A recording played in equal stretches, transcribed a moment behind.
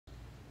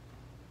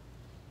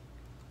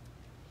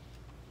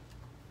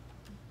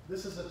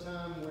This is a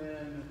time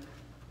when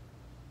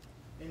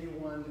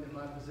anyone in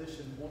my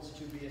position wants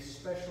to be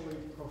especially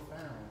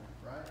profound,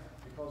 right?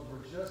 Because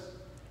we're just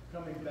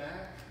coming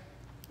back.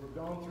 We've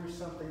gone through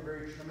something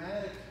very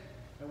traumatic,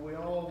 and we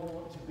all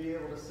want to be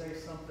able to say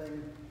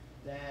something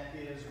that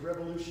is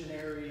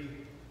revolutionary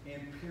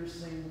and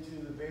piercing to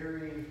the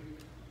very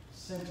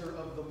center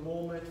of the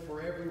moment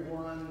for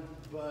everyone,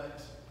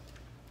 but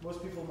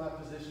most people in my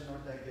position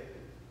aren't that gifted.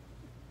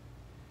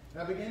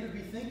 And I began to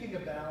be thinking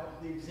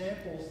about the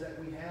examples that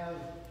we have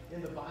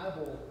in the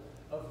Bible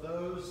of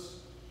those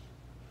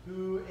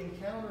who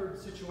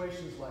encountered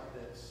situations like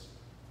this.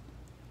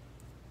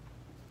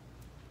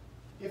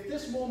 If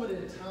this moment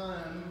in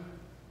time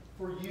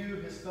for you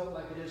has felt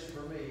like it is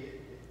for me,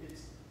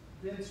 it's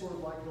been sort of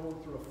like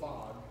going through a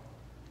fog.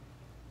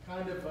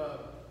 Kind of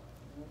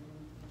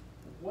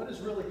what is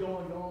really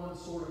going on,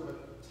 sort of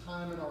a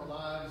time in our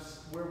lives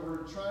where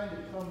we're trying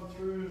to come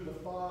through the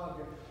fog,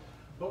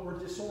 but we're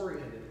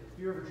disoriented. If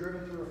you've ever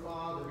driven through a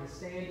fog or been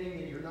standing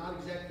and you're not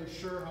exactly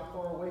sure how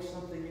far away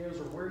something is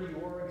or where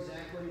you are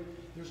exactly,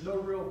 there's no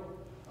real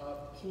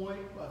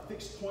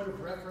fixed point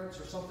of reference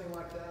or something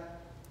like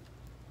that.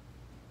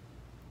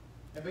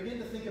 And begin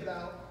to think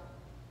about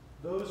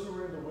those who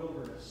were in the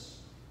wilderness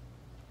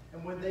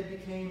and when they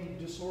became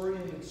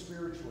disoriented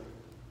spiritually.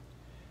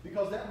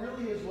 Because that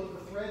really is what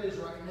the thread is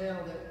right now,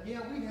 that,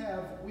 yeah,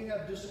 we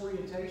have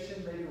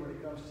disorientation maybe when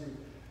it comes to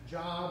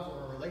jobs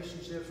or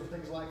relationships or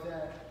things like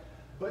that.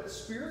 But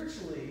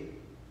spiritually,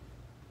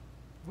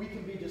 we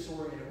can be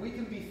disoriented. We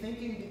can be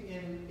thinking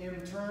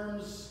in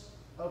terms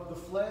of the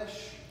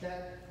flesh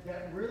that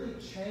really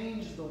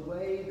change the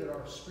way that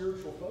our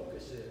spiritual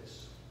focus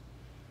is.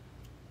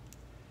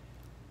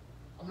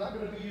 I'm not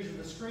going to be using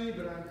the screen,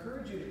 but I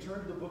encourage you to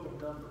turn to the book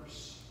of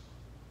Numbers.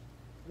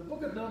 The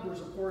book of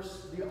Numbers, of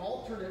course, the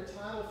alternate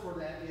title for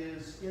that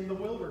is In the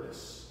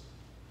Wilderness.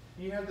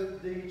 You have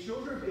the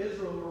children of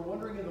Israel who are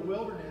wandering in the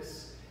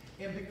wilderness,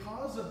 and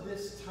because of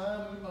this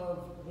time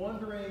of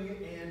wandering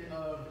and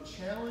of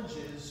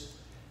challenges,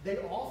 they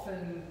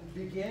often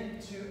begin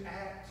to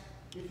act,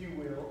 if you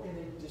will, in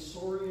a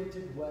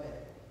disoriented way.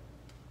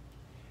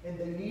 And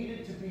they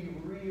needed to be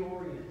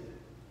reoriented.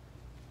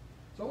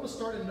 So I want to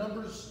start in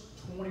Numbers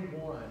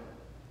 21.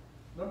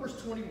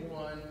 Numbers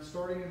 21,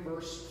 starting in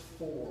verse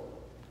 4.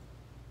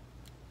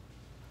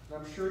 And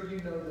I'm sure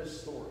you know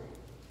this story.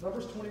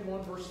 Numbers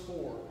 21, verse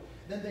 4.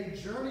 Then they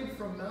journeyed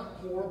from Mount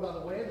Hor by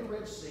the way of the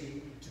Red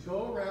Sea to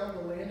go around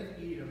the land of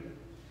Edom,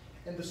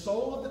 and the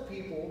soul of the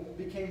people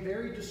became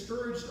very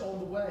discouraged on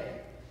the way.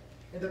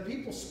 And the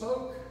people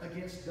spoke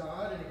against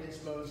God and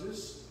against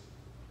Moses,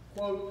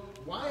 quote,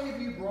 "Why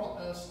have you brought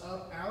us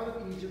up out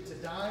of Egypt to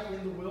die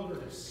in the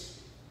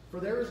wilderness? For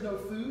there is no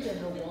food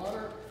and no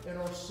water, and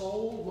our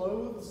soul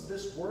loathes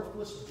this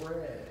worthless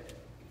bread."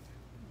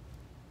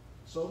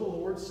 So the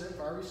Lord sent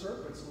fiery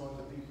serpents among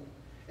the people,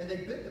 and they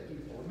bit the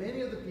people, and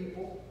many of the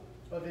people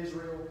of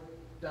Israel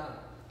died.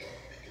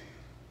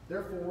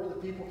 Therefore the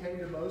people came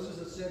to Moses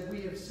and said,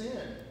 "We have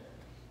sinned.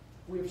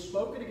 We have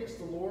spoken against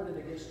the Lord and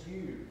against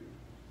you.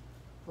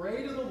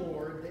 Pray to the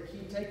Lord that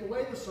he take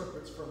away the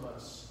serpents from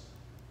us."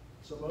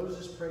 So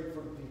Moses prayed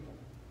for the people.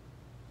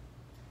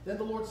 Then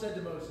the Lord said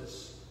to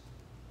Moses,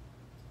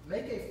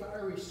 "Make a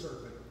fiery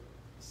serpent,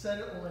 set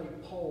it on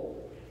a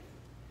pole,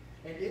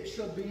 and it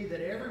shall be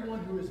that everyone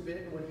who is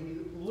bitten, when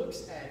he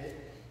looks at it,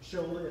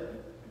 shall live."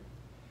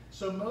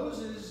 So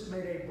Moses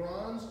made a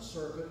bronze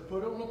serpent,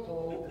 put it on a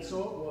pole, and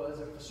so it was,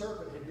 if the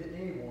serpent had bitten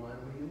anyone,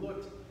 when he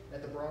looked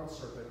at the bronze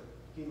serpent,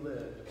 he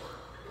lived.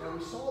 Now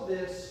we saw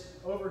this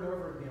over and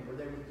over again, where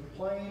they would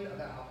complain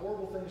about how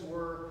horrible things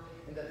were,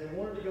 and that they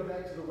wanted to go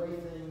back to the way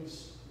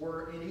things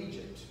were in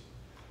Egypt,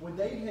 when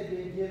they had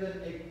been given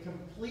a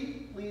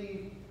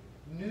completely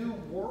new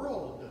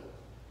world,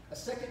 a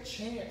second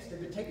chance.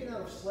 They'd been taken out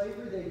of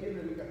slavery. They'd been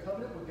given a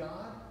covenant with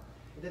God.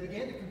 And they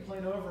began to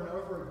complain over and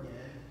over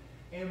again.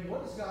 And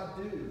what does God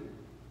do?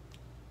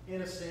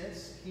 In a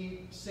sense,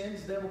 he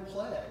sends them a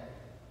plague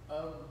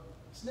of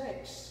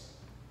snakes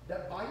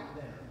that bite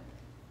them.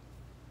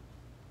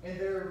 And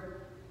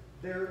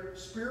their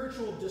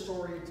spiritual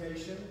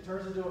disorientation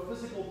turns into a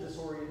physical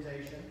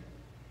disorientation.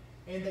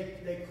 And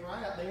they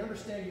cry out. They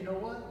understand, you know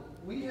what?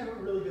 We haven't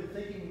really been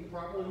thinking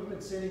properly. We've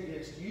been sinning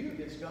against you,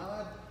 against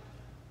God.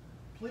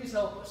 Please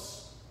help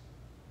us.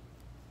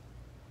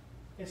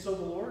 And so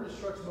the Lord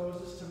instructs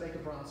Moses to make a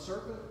bronze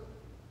serpent,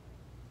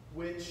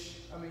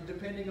 which, I mean,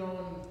 depending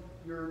on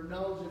your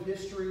knowledge of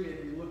history,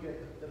 and you look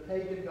at the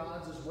pagan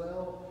gods as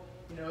well,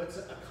 you know, it's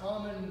a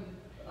common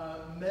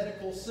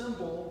medical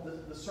symbol,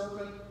 the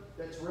serpent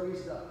that's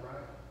raised up,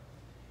 right?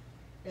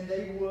 And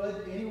they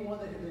would, anyone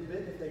that had been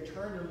bitten, if they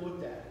turned and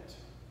looked at it,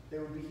 they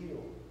would be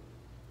healed.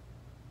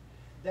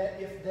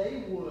 That if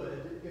they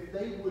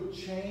would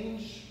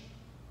change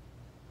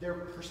their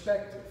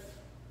perspective,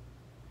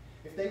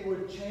 if they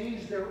would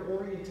change their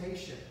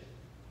orientation.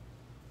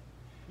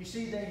 You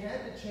see, they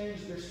had to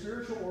change their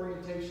spiritual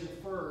orientation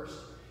first,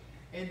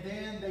 and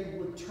then they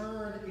would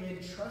turn in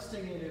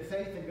trusting and in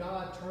faith in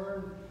God,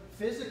 turn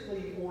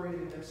physically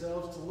oriented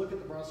themselves to look at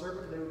the bronze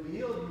serpent and they would be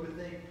healed, you would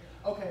think,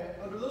 okay,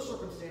 under those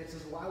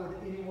circumstances, why would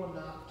anyone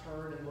not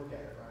turn and look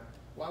at it, right?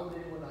 Why would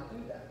anyone not do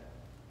that?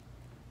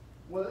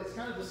 Well, it's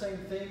kind of the same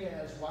thing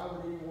as why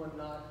would anyone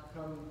not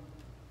come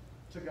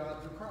to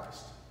God through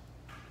Christ?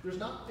 There's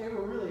not ever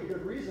really a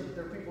good reason, but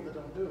there are people that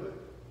don't do it.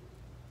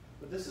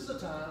 But this is a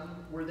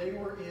time where they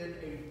were in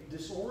a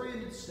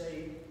disoriented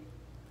state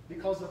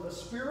because of a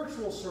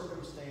spiritual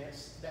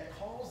circumstance that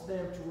caused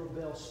them to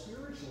rebel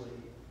spiritually.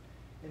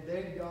 And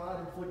then God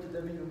inflicted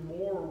them even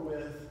more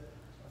with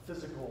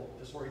physical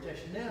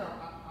disorientation. Now,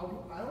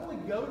 I only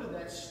go to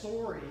that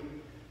story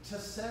to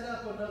set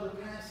up another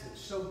passage.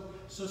 So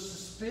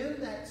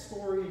suspend that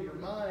story in your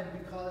mind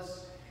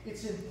because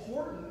it's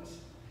important.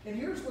 And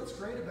here's what's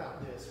great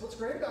about this. What's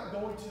great about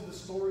going to the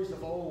stories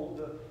of old,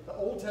 the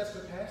Old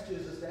Testament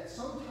passages, is that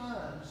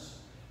sometimes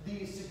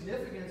the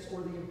significance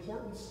or the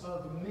importance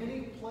of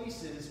many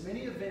places,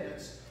 many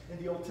events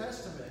in the Old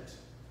Testament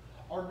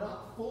are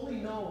not fully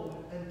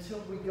known until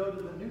we go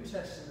to the New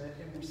Testament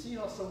and we see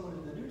how someone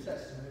in the New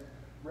Testament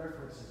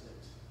references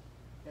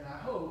it. And I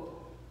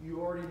hope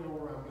you already know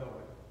where I'm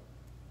going.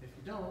 If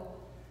you don't,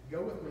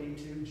 go with me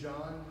to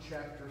John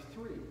chapter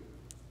 3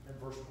 and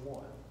verse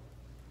 1.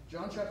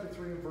 John chapter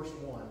 3 and verse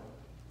 1.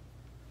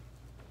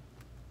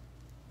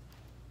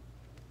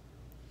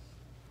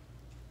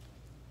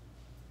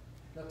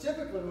 Now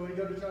typically when we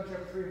go to John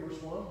chapter 3 and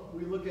verse 1,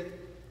 we look at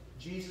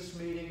Jesus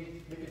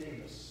meeting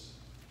Nicodemus.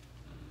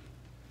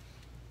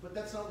 But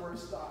that's not where it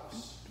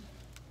stops.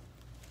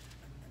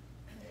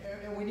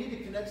 And we need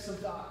to connect some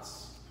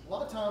dots. A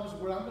lot of times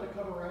what I'm going to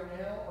cover right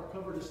now are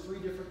covered as three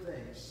different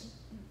things.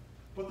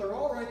 But they're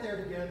all right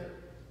there together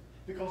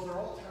because they're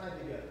all tied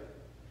together.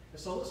 And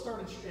so let's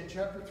start in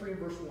chapter 3 and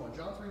verse 1.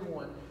 John 3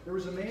 1. There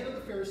was a man of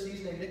the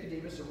Pharisees named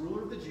Nicodemus, a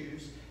ruler of the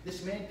Jews.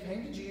 This man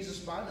came to Jesus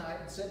by night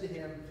and said to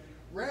him,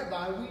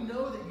 Rabbi, we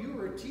know that you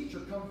are a teacher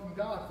come from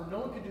God, for no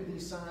one can do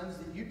these signs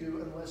that you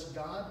do unless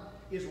God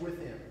is with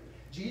him.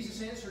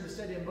 Jesus answered and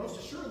said to him, Most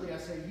assuredly I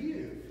say to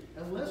you,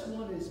 unless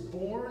one is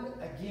born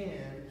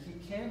again, he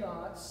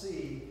cannot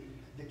see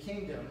the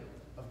kingdom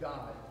of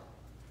God.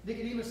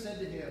 Nicodemus said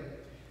to him,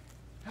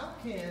 How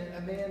can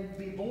a man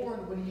be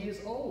born when he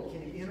is old?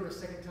 Can he enter a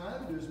second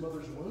time into his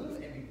mother's womb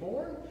and be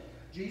born?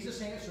 Jesus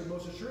answered,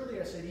 Most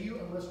assuredly I say to you,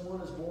 unless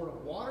one is born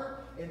of water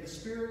and the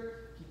Spirit,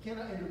 he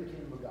cannot enter the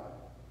kingdom of God.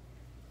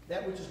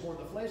 That which is born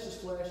of the flesh is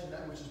flesh, and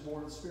that which is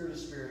born of the Spirit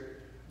is spirit.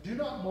 Do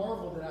not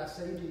marvel that I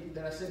said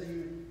to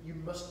you, you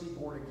must be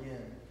born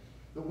again.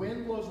 The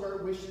wind blows where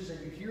it wishes, and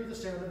you hear the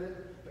sound of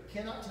it, but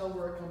cannot tell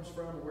where it comes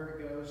from or where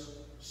it goes.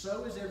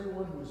 So is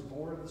everyone who is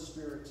born of the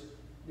Spirit.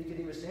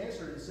 Nicodemus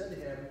answered and said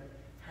to him,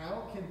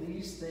 How can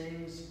these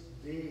things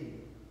be?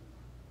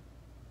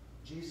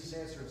 Jesus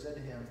answered and said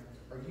to him,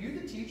 Are you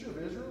the teacher of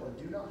Israel and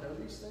do not know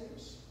these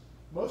things?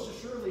 Most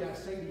assuredly I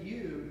say to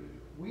you,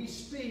 we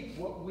speak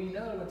what we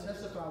know and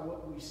testify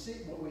what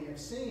we have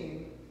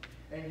seen,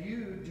 and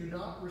you do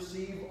not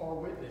receive our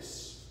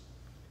witness.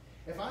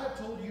 If I have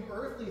told you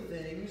earthly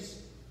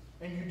things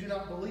and you do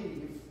not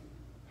believe,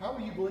 how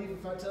will you believe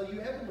if I tell you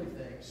heavenly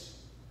things?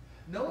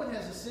 No one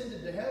has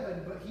ascended to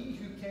heaven but he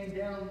who came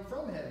down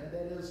from heaven,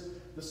 that is,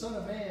 the Son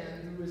of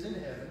Man who is in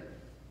heaven.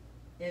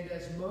 And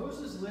as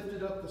Moses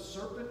lifted up the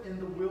serpent in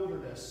the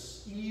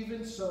wilderness,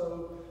 even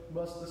so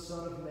must the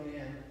Son of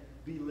Man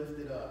be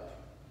lifted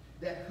up,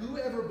 that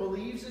whoever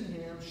believes in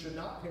him should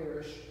not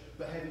perish,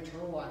 but have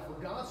eternal life.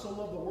 For God so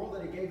loved the world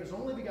that he gave his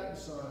only begotten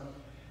Son,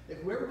 that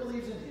whoever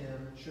believes in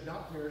him should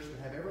not perish, but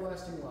have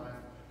everlasting life.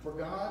 For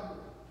God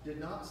did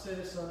not send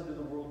his Son into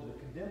the world to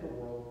condemn the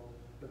world,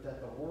 but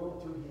that the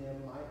world through him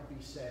might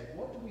be saved.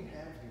 What do we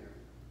have here?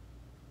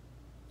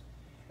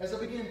 As I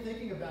began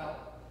thinking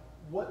about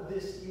what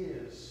this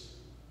is,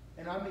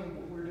 and I mean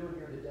what we're doing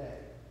here today,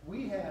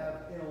 we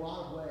have, in a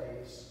lot of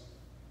ways,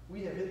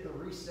 we have hit the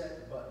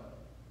reset button.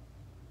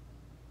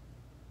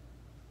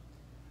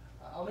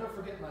 I'll never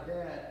forget my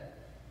dad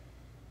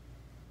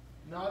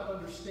not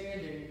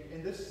understanding,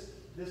 and this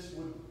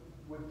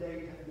would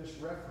date this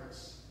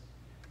reference.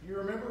 You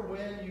remember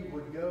when you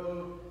would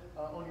go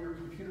on your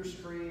computer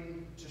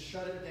screen to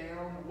shut it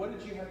down? What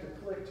did you have to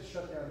click to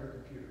shut down your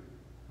computer?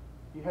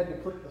 You had to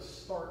click the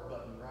start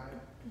button, right?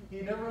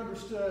 He never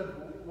understood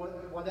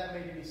why that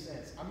made any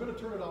sense. I'm going to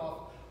turn it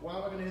off. Why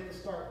am I going to hit the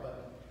start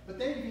button? But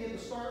then if you hit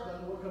the start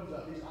button, what comes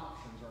up? These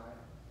options, right?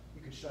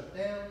 You can shut it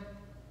down.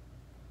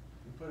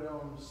 You put it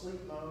on sleep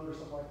mode or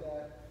something like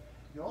that.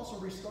 You also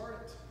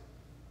restart it.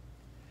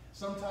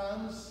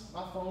 Sometimes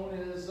my phone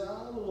is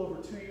a little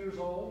over 2 years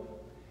old,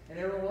 and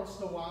every once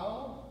in a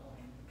while,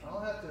 I'll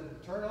have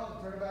to turn it off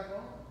and turn it back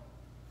on.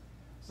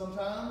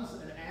 Sometimes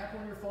an app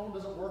on your phone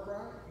doesn't work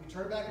right. You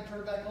turn it back and turn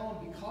it back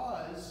on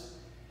because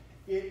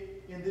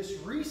in this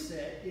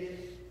reset,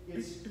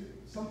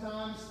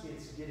 sometimes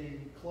it's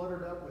getting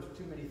cluttered up with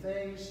too many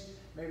things.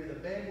 Maybe the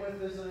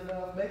bandwidth isn't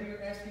enough. Maybe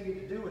you're asking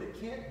it to do what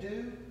it can't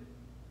do.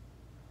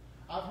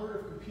 I've heard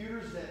of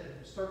computers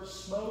that start to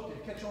smoke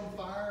and catch on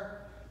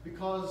fire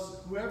because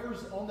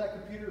whoever's on that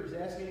computer is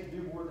asking it to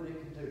do more than it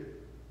can do.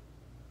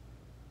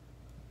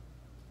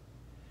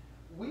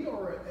 we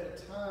are at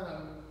a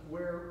time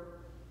where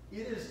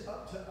it is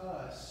up to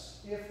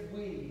us if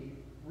we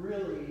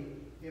really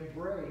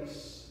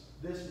embrace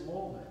this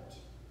moment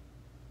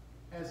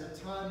as a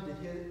time to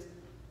hit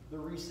the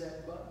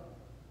reset button.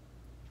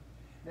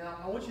 Now,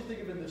 I want you to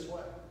think of it this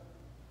way.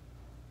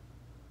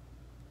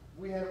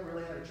 We haven't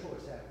really had a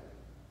choice, have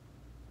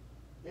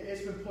we?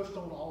 It's been pushed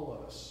on all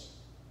of us.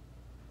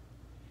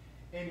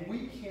 And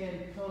we can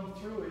come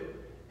through it.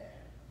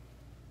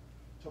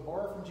 To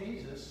borrow from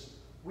Jesus,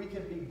 we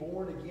can be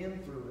born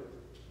again through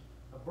it.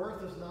 A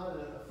birth is not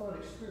a fun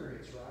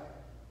experience, right?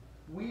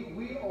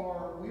 We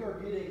are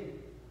getting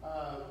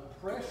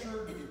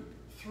pressured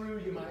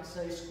through, you might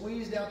say,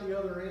 squeezed out the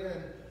other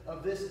end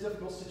of this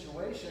difficult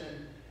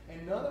situation,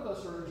 and none of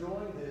us are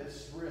enjoying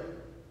this, really.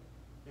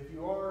 If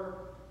you are,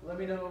 let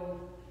me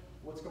know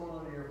what's going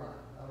on in your mind.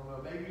 I don't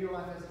know. Maybe your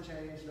life hasn't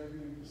changed. Maybe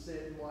you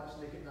sit and watch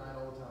Nick at Night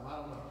all the time. I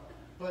don't know.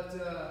 But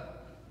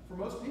for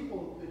most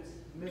people, it's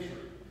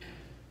misery.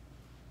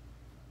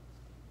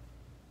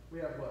 We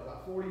have, what,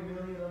 about 40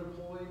 million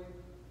unemployed.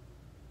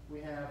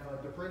 We have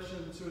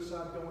depression and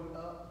suicide going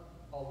up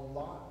a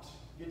lot.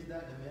 Get to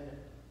that in a minute.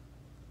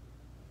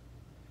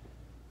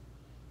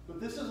 But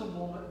this is a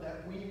moment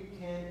that we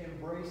can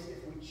embrace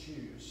if we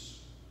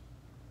choose.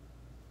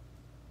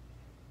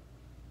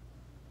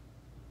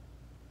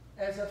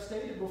 As I've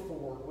stated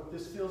before, what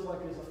this feels like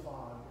is a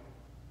fog.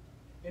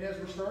 And as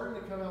we're starting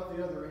to come out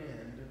the other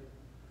end,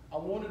 I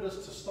wanted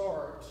us to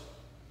start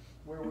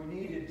where we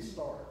needed to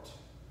start,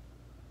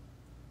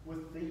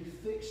 with the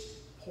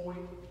fixed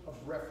point of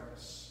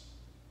reference.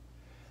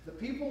 The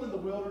people in the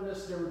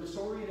wilderness, they were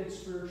disoriented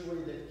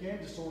spiritually, they became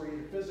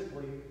disoriented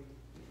physically,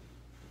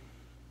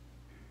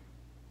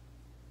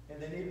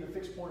 and they needed a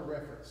fixed point of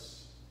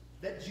reference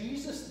that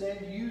Jesus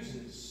then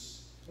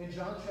uses in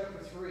John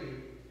chapter 3,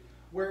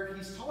 where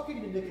he's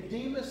talking to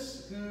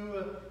Nicodemus, who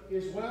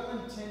is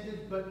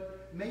well-intended,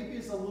 but maybe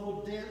is a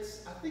little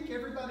dense. I think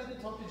everybody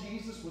that talked to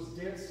Jesus was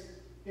dense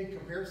in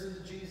comparison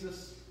to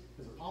Jesus.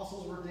 His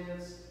apostles were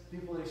dense.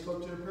 People that he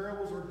spoke to in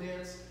parables were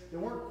dense. They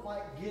weren't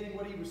quite getting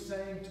what he was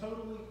saying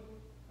totally.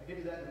 I'll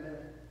get to that in a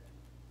minute.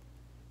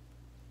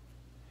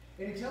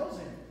 And he tells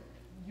him,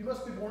 you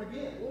must be born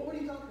again. Well, what are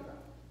you talking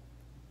about?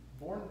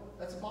 Born?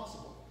 That's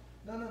impossible.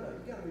 No.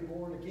 You've got to be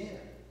born again.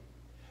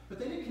 But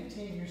then he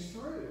continues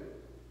through.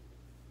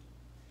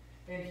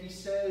 And he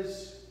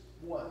says,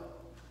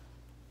 what?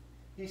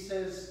 He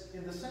says,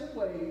 in the same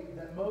way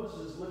that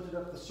Moses lifted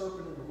up the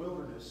serpent in the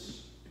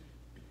wilderness,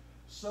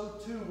 so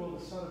too will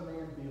the Son of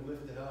Man be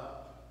lifted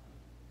up.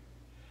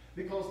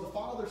 Because the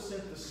Father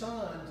sent the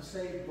Son to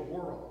save the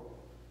world.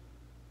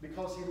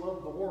 Because he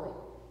loved the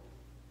world.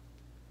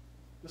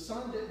 The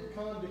Son didn't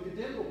come to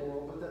condemn the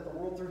world, but that the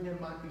world through him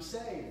might be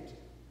saved.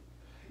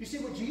 You see,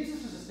 what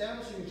Jesus is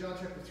establishing in John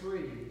chapter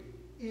 3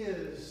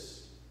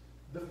 is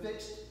the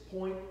fixed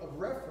point of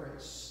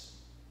reference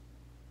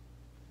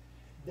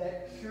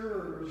that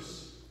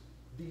cures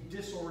the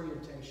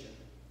disorientation.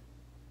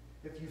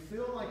 If you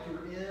feel like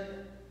you're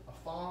in a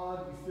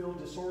fog, you feel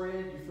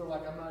disoriented, you feel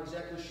like I'm not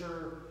exactly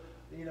sure,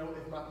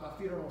 if my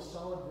feet are on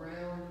solid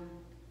ground,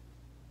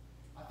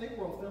 I think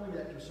we're all feeling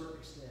that to a certain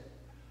extent.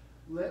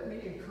 Let me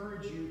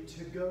encourage you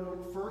to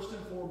go first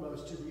and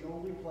foremost to the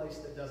only place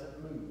that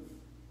doesn't move.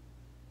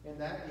 And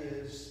that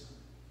is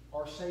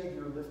our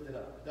Savior lifted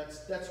up.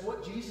 That's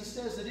what Jesus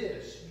says it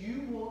is.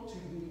 You want to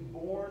be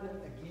born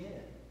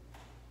again,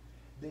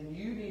 then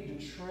you need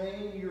to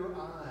train your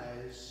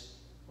eyes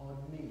on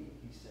me,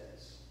 he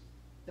says.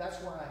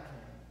 That's why I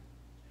came.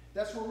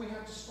 That's where we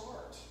have to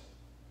start.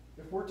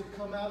 If we're to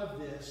come out of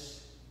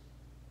this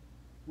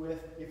with,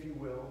 if you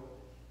will,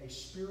 a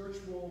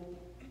spiritual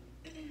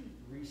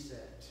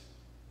reset.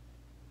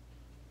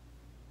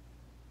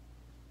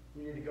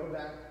 We need to go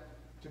back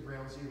to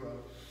ground zero.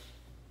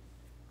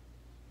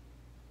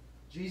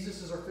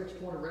 Jesus is our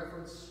fixed point of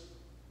reference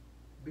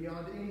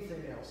beyond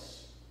anything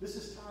else. This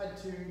is tied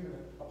to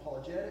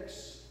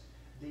apologetics,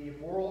 the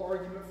moral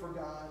argument for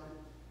God.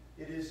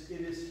 It is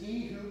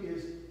he who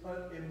is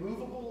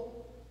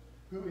immovable,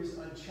 who is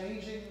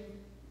unchanging,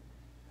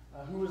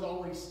 who is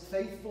always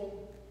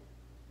faithful.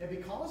 And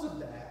because of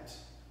that,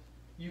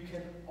 you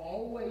can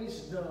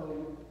always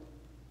know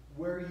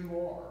where you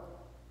are,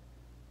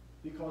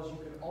 because you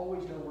can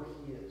always know where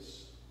he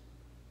is.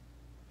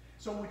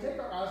 So when we take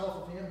our eyes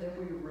off of him, then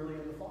we're really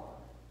in the fog.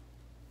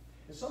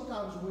 And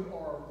sometimes we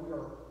are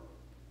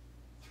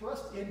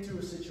thrust into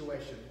a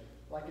situation,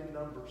 like in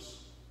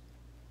Numbers,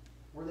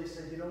 where they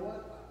say, you know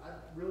what, I'm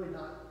really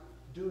not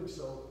doing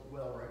so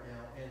well right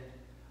now, and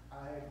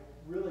I'm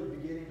really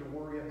beginning to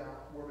worry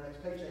about where my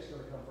next paycheck's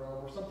going to come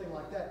from, or something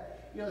like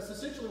that. It's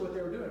essentially what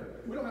they were doing.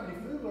 We don't have any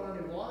food, we don't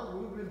have any water,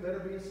 we would have been better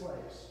being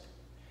slaves.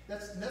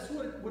 That's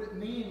what it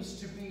means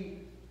to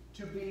be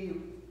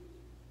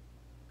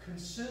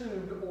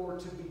consumed or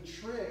to be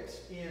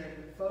tricked in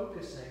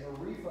focusing or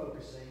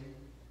refocusing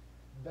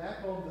back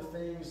on the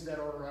things that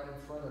are right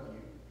in front of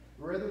you,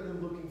 rather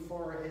than looking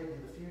far ahead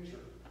to the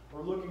future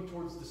or looking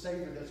towards the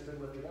Savior that's been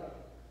lifted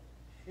up.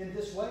 In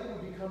this way,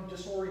 we become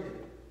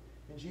disoriented.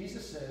 And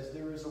Jesus says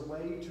there is a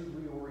way to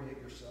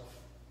reorient yourself.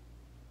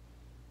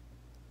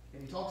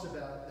 And he talks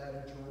about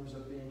that in terms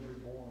of being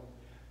reborn.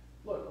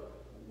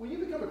 Look, when you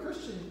become a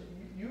Christian,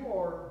 you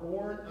are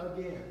born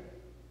again.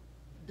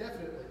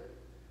 Definitely.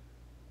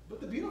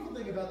 But the beautiful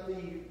thing about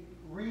the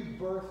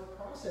rebirth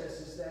process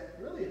is that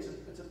really it's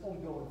an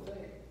ongoing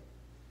thing.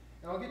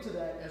 And I'll get to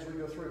that as we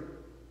go through.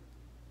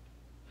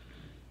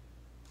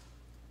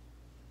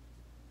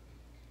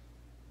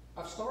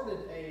 I've started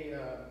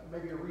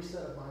maybe a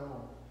reset of my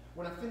own.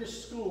 When I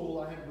finished school,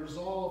 I had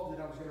resolved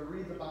that I was going to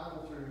read the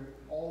Bible through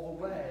all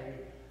the way,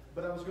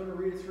 but I was going to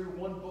read it through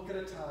one book at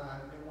a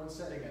time and one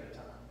setting at a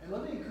time. And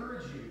let me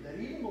encourage you that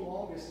even the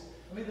longest,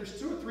 there's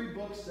 2 or 3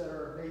 books that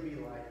are maybe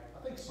like,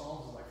 I think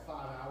Psalms is like 5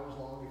 hours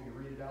long if you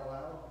read it out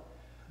loud.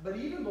 But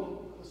even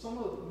most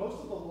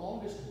of the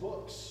longest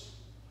books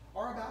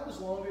are about as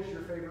long as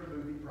your favorite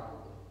movie,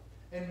 probably.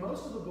 And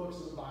most of the books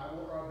of the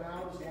Bible are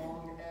about as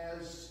long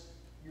as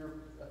your,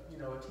 a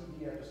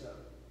TV episode.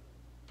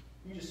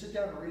 You just sit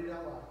down and read it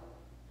out loud.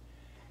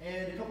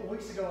 And a couple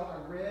weeks ago,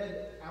 I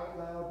read out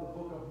loud the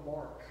book of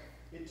Mark.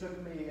 It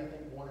took me, I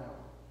think, 1 hour.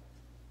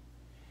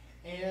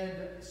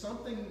 And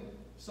something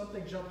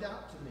jumped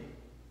out to me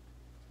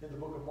in the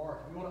book of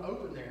Mark. If you want to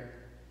open there,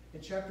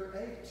 in chapter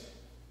 8,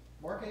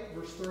 Mark 8,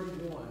 verse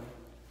 31,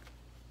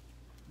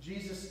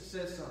 Jesus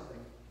says something.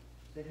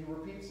 Then he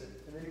repeats it,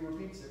 and then he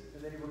repeats it,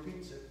 and then he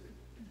repeats it.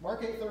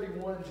 Mark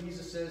 8:31,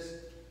 Jesus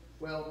says,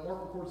 Mark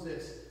records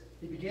this.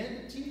 He began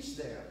to teach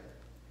them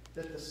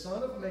that the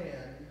Son of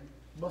Man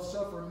must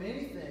suffer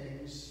many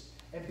things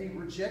and be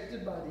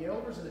rejected by the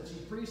elders and the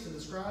chief priests and the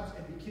scribes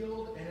and be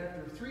killed, and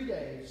after 3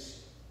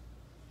 days,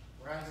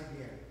 rise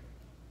again.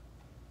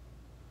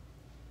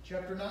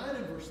 Chapter 9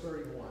 and verse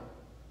 31.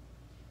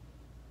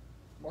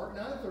 Mark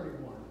 9:31.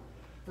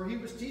 For he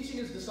was teaching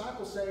his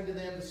disciples, saying to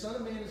them, the Son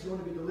of Man is going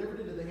to be delivered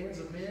into the hands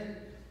of men,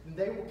 and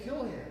they will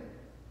kill him.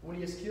 When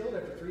he is killed,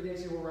 after 3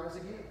 days he will rise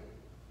again.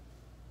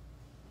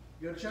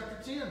 Go to chapter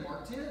 10,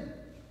 Mark 10,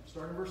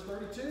 starting verse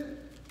 32.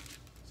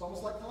 It's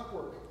almost like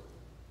clockwork.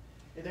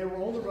 And they were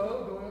on the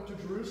road going up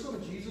to Jerusalem,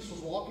 and Jesus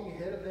was walking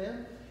ahead of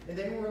them, and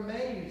they were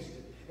amazed.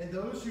 And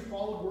those who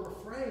followed were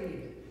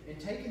afraid. And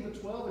taking the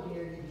 12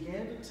 again, he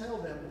began to tell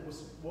them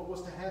what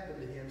was to happen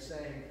to him,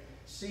 saying,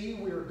 see,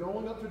 we are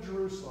going up to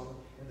Jerusalem,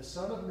 and the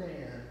Son of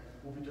Man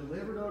will be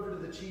delivered over to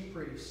the chief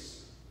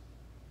priests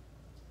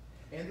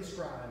and the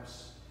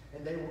scribes,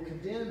 and they will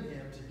condemn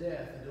him to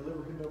death and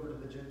deliver him over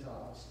to the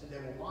Gentiles. And they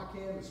will mock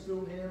him and spit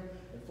on him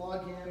and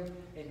flog him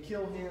and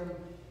kill him,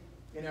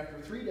 and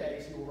after 3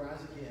 days he will rise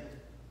again.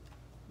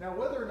 Now,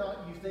 whether or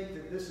not you think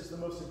that this is the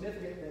most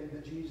significant thing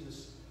that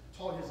Jesus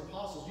taught his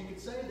apostles, you could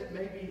say that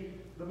maybe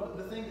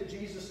the thing that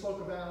Jesus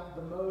spoke about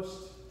the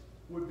most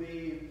would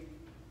be,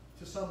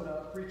 to sum it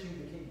up, preaching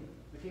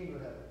the kingdom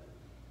of heaven.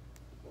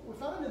 We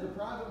find in the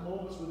private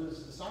moments with his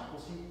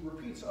disciples, he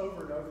repeats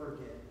over and over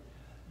again,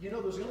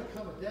 there's going to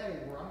come a day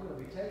where I'm going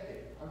to be taken.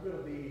 I'm going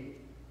to be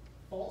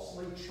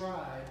falsely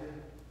tried,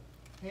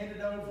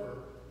 handed over,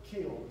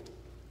 killed.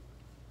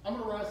 I'm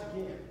going to rise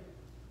again.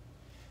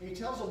 And he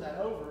tells them that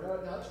over.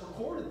 Now, it's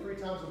recorded 3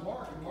 times in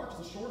Mark, and Mark's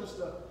the shortest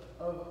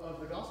of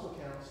the gospel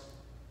accounts.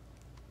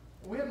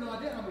 We have no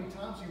idea how many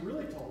times he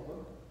really told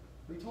them.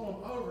 But he told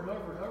them over and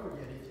over and over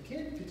again. He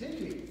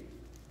continued.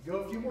 Go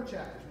a few more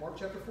chapters. Mark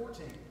chapter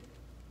 14.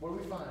 What do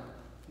we find?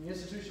 The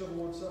institution of the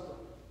Lord's Supper.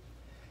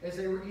 As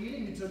they were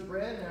eating, he took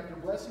bread, and after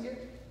blessing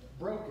it,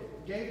 broke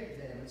it, gave it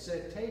to them, and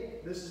said,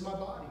 take, this is my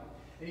body.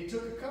 And he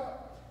took a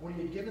cup. When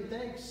he had given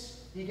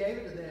thanks, he gave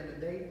it to them,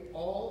 and they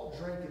all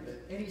drank of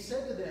it. And he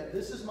said to them,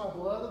 this is my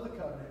blood of the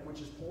covenant,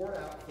 which is poured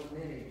out for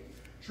many.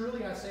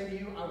 Truly I say to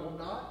you, I will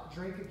not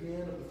drink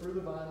again of the fruit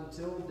of the vine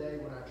until the day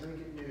when I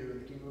drink it new in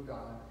the kingdom of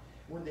God.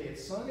 When they had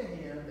sung a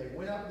hymn, they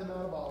went out to the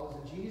Mount of Olives,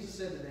 and Jesus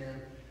said to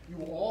them, you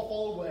will all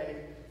fall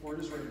away, for it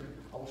is written,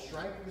 I will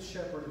strike the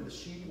shepherd, and the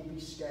sheep will be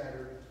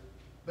scattered.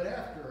 But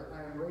after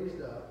I am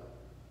raised up,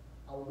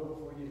 I will go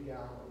before you to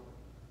Galilee.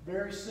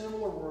 Very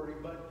similar wording,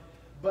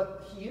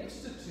 but he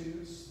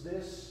institutes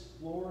this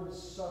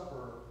Lord's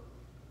Supper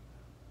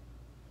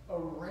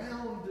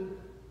around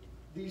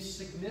these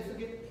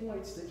significant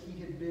points that he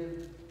had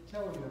been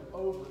telling them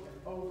over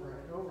and over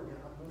and over again.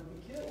 I'm going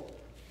to be killed.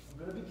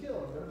 I'm going to be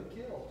killed. I'm going to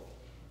be killed.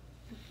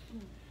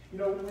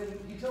 When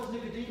he tells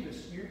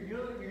Nicodemus, you're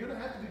going to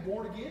have to be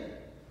born again.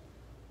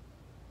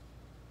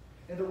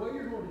 And the way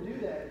you're going to do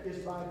that is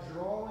by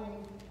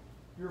drawing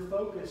your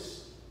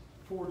focus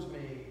towards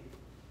me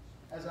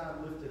as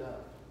I'm lifted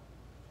up.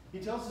 He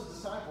tells his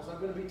disciples, I'm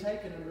going to be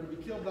taken, I'm going to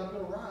be killed, but I'm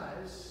going to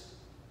rise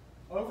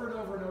over and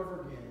over and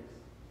over again.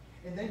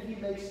 And then he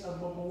makes a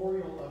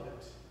memorial of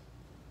it.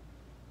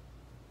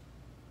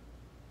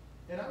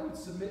 And I would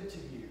submit to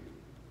you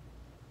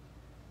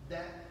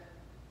that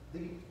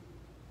the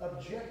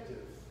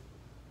objective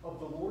of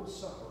the Lord's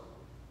Supper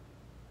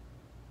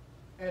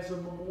as a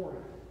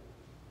memorial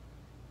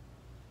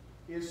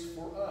is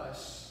for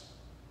us,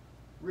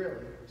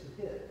 really,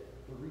 to hit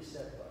the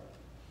reset button.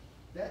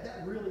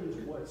 That really is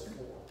what it's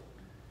for.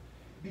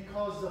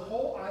 Because the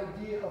whole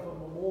idea of a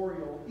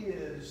memorial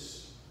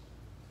is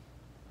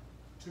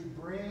to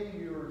bring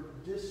your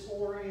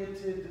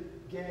disoriented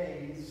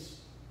gaze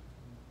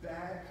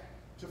back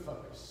to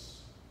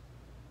focus.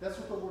 That's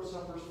what the Lord's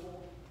Supper is for.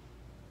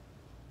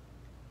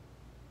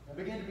 I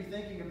began to be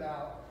thinking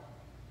about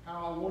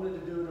how I wanted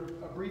to do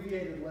an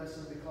abbreviated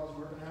lesson because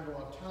we're going to have a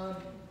lot of time.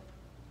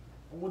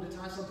 I wanted to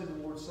tie something to the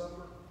Lord's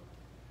Supper.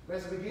 But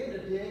as I began to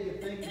dig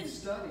and think and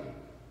study,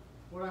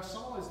 what I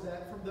saw is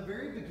that from the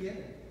very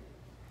beginning,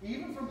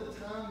 even from the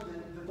time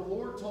that the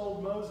Lord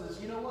told Moses,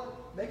 you know what,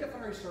 make a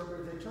fiery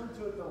serpent, if they turn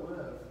to it, they'll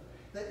live.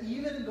 That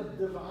even in the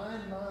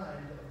divine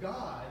mind of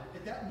God,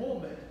 at that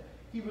moment,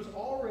 he was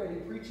already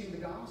preaching the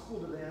gospel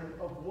to them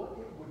of what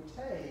it would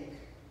take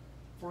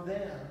for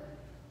them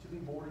to be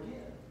born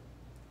again.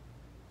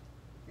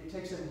 It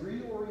takes a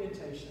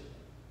reorientation.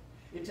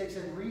 It takes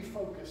a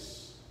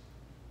refocus.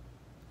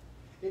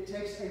 It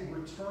takes a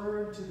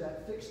return to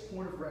that fixed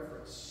point of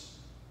reference.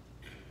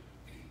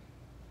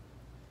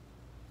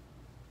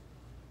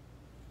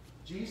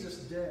 Jesus'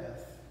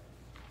 death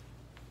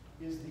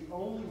is the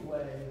only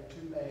way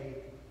to a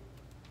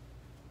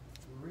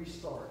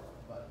restart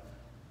button.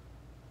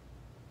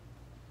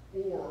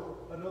 Or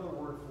another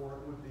word for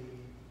it would be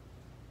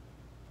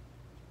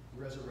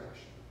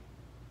resurrection.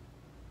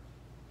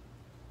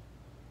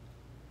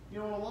 You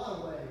know, in a lot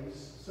of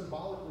ways,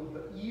 symbolically,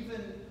 but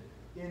even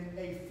in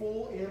a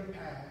full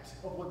impact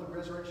of what the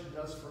resurrection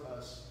does for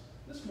us,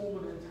 this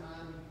moment in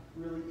time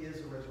really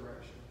is a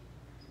resurrection.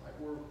 It's like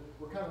we're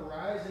kind of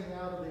rising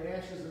out of the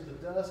ashes and the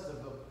dust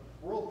of a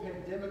world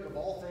pandemic of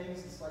all things.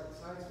 It's like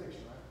science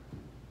fiction, right?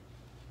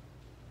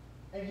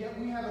 And yet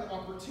we have an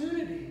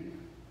opportunity,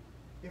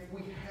 if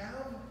we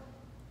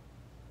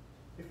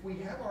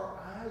have our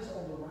eyes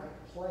on the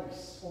right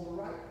place, on the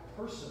right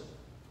person,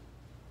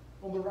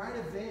 on the right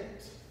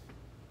event.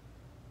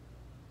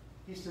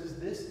 He says,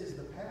 this is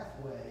the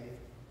pathway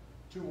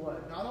to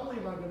what? Not only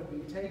am I going to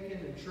be taken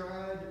and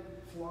tried,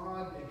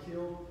 flogged, and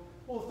killed,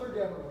 well, the third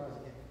day I'm going to rise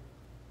again.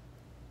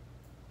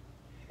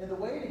 And the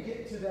way to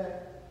get to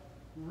that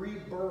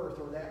rebirth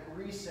or that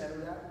reset or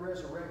that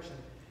resurrection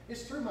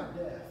is through my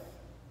death.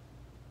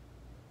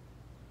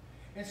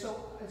 And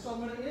so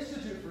I'm going to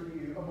institute for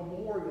you a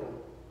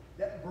memorial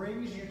that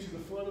brings you to the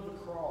foot of the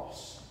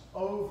cross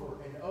over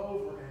and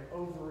over and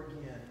over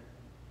again.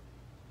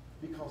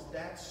 Because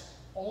that's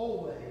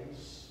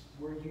always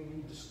where you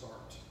need to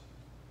start.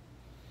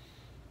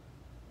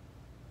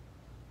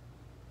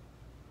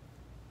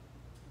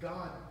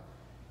 God,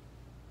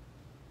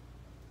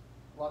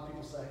 a lot of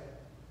people say,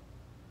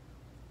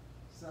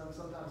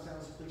 sometimes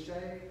sounds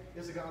cliche,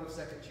 is a God of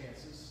second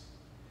chances.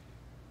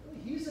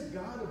 He's a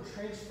God of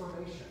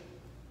transformation.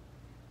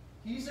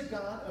 He's a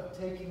God of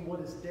taking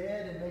what is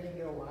dead and making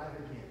it alive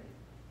again.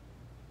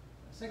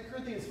 2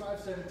 Corinthians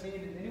 5:17,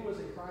 and anyone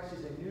in Christ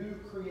is a new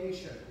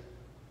creation.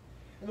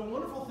 And the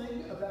wonderful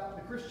thing about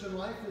the Christian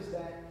life is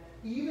that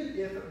even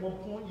if at one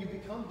point you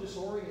become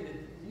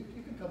disoriented, you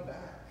can come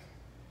back.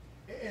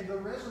 And the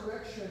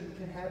resurrection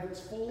can have its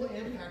full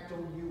impact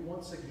on you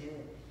once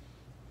again.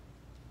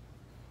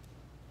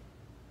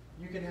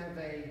 You can have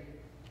a,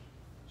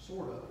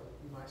 sort of,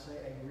 you might say,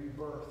 a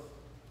rebirth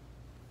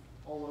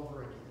all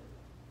over again.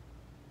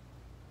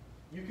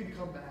 You can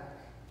come back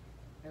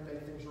and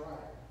make things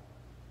right.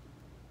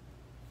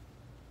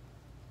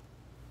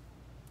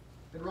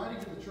 In writing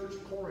to the church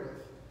of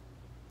Corinth,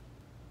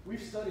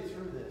 we've studied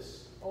through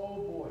this.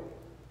 Oh boy.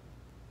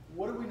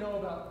 What do we know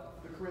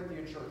about the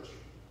Corinthian church?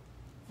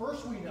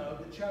 First, we know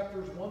that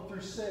chapters 1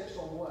 through 6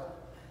 are what?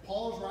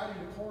 Paul is writing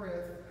to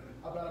Corinth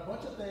about a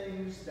bunch of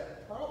things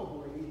that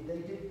probably they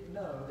didn't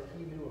know that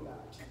he knew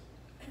about.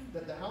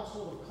 That the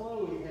household of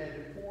Chloe had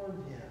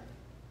informed him.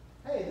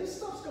 Hey, this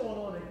stuff's going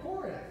on in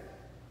Corinth.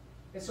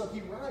 And so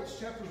he writes,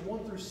 chapters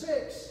 1 through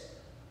 6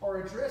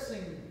 are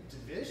addressing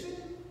division,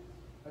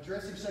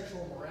 addressing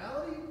sexual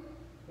immorality,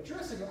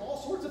 addressing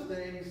all sorts of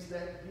things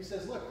that he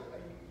says, look,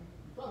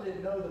 you probably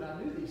didn't know that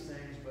I knew these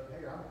things, but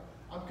hey,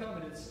 I'm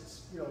coming.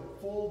 It's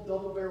full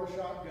double-barrel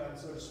shotgun,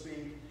 so to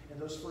speak, in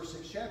those first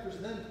 6 chapters.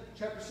 And then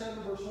chapter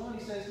 7, verse 1,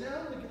 he says, now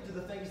I'm going to get to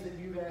the things that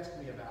you've asked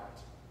me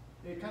about.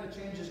 It kind of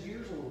changes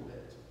gears a little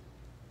bit.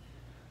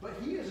 But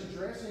he is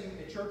addressing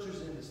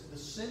churches in the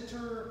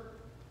center.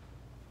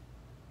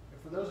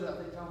 And for those out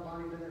there, Tom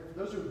Bonnie, been there, for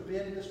those who have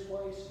been in this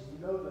place, you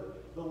know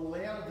the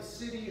layout of the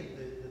city and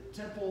the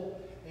temple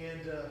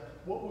and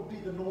what would be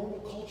the normal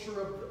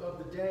culture of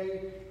the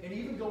day. And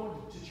even going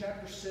to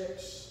chapter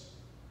 6,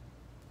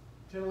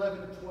 10,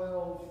 11, and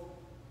 12,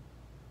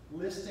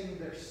 listing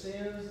their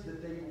sins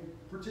that they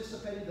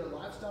participated, their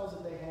lifestyles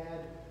that they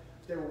had.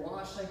 They were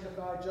washed,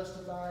 sanctified,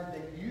 justified.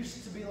 They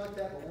used to be like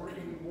that, but weren't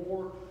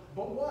anymore.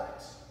 But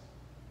what?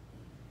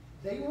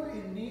 They were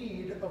in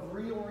need of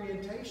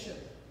reorientation.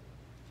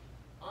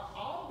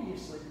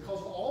 Obviously, because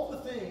of all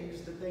the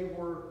things that they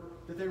were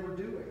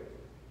doing,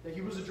 that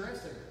he was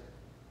addressing,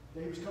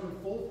 that he was coming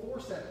full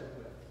force at them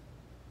with.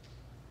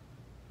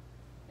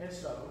 And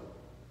so,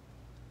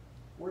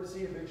 where does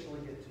he eventually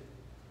get to?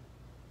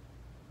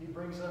 He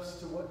brings us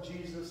to what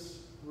Jesus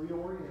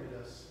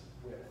reoriented us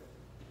with.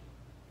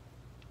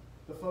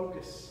 The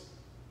focus.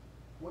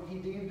 What he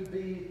deemed to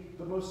be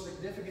the most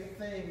significant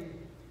thing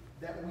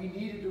that we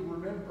needed to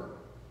remember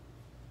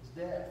is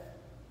death.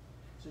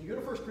 So you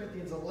go to 1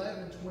 Corinthians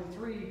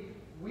 11:23.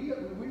 We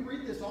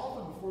read this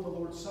often before the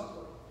Lord's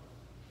Supper.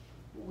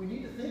 We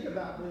need to think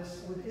about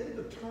this within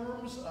the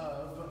terms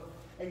of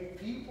a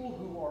people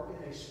who are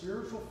in a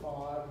spiritual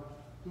fog,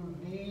 who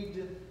need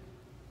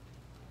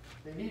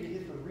to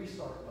hit the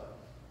restart button.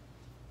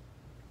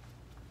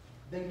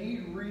 They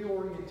need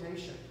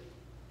reorientation.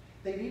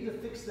 They need to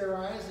fix their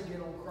eyes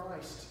again on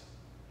Christ,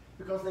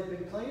 because they've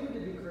been claiming to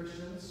be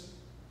Christians,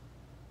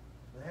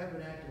 they haven't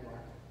been acting like it.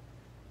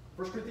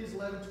 1 Corinthians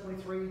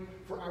 11:23,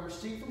 for I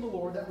received from the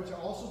Lord that which I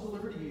also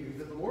delivered to you,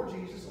 that the Lord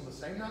Jesus, on the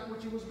same night in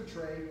which he was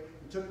betrayed,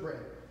 he took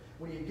bread.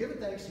 When he had given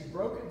thanks, he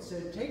broke it and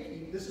said, take,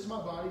 eat, this is my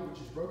body, which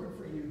is broken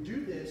for you.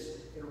 Do this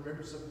in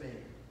remembrance of me.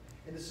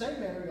 In the same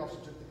manner, he also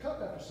took the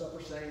cup after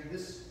supper, saying,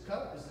 this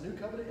cup is the new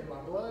covenant in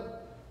my blood.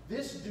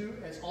 This do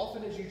as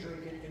often as you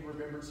drink it in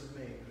remembrance of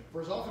me.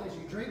 For as often as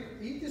you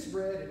eat this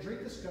bread and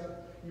drink this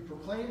cup, you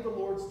proclaim the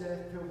Lord's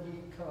death till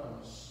he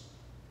comes.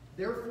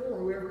 Therefore,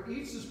 whoever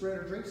eats this bread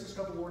or drinks this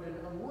cup of the Lord in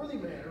an unworthy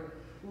manner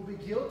will be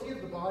guilty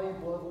of the body and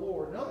blood of the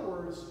Lord. In other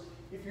words,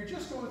 if you're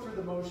just going through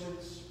the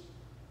motions,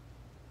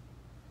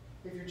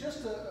 if you're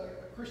just a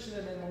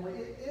Christian and only,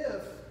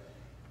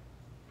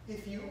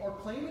 if you are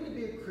claiming to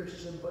be a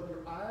Christian but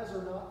your eyes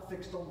are not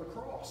fixed on the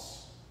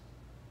cross,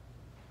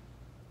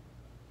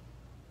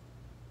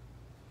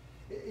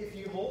 if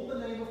you hold the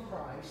name of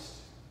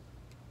Christ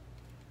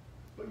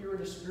but you're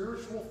in a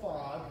spiritual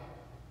fog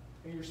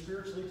and you're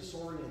spiritually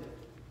disoriented,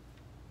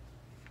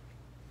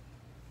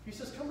 he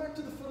says, come back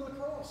to the foot of the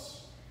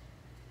cross.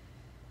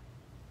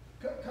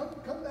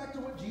 Come back to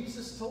what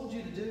Jesus told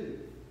you to do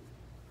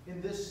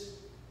in this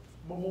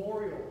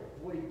memorial,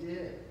 what he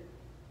did.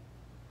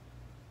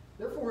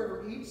 Therefore,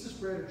 whoever eats this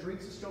bread or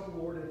drinks this cup of the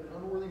Lord in an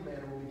unworthy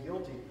manner will be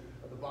guilty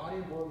of the body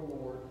and blood of the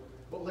Lord.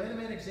 But let a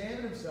man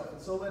examine himself,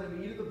 and so let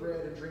him eat of the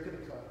bread and drink of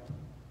the cup.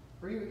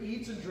 For he who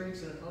eats and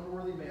drinks in an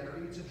unworthy manner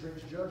eats and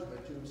drinks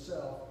judgment to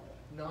himself,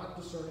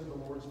 not discerning the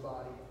Lord's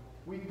body.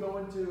 We can go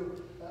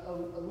into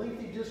a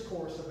lengthy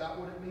discourse about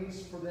what it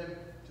means for them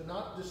to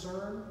not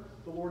discern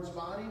the Lord's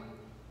body,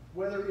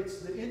 whether it's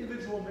the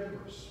individual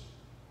members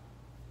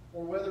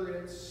or whether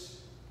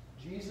it's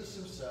Jesus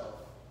himself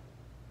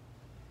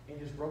in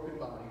his broken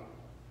body.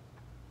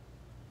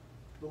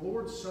 The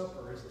Lord's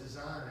Supper is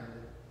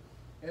designed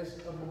as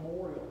a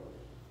memorial,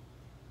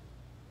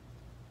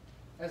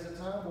 as a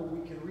time where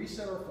we can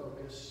reset our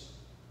focus,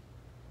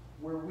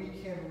 where we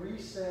can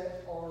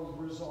reset our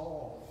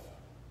resolve.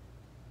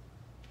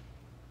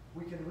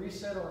 We can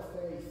reset our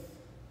faith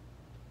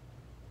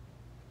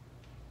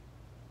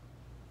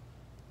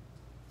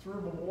through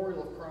a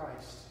memorial of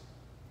Christ.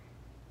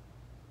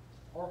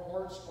 Our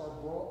hearts are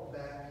brought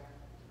back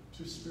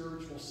to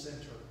spiritual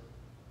center,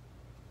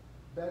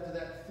 back to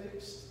that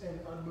fixed and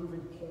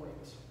unmoving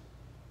point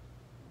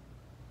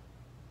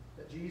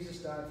that Jesus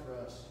died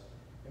for us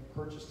and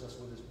purchased us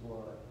with his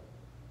blood.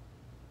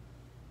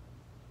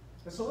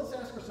 And so let's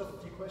ask ourselves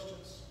a few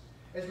questions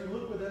as we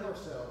look within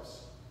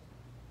ourselves.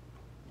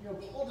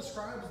 Paul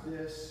describes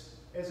this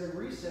as a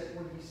reset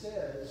when he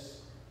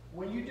says,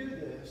 when you do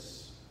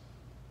this,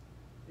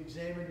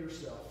 examine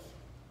yourself.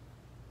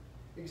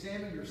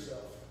 Examine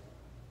yourself.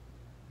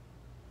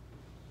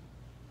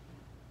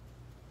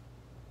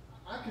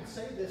 I could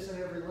say this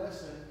in every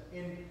lesson,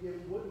 and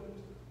it wouldn't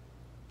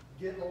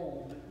get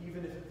old,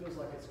 even if it feels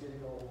like it's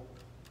getting old.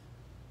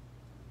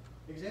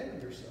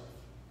 Examine yourself.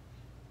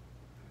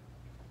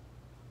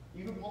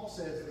 Even Paul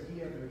says that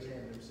he had to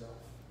examine himself.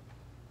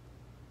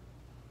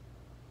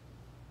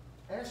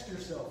 Ask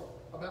yourself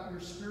about your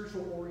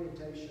spiritual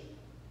orientation.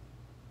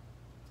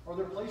 Are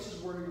there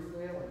places where you're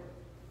failing?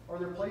 Are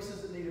there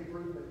places that need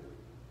improvement?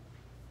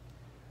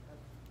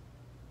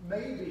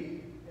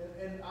 Maybe,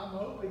 and I'm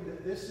hoping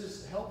that this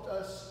has helped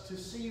us to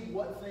see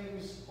what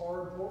things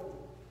are important.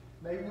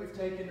 Maybe we've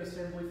taken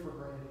assembly for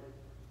granted.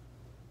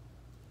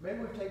 Maybe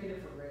we've taken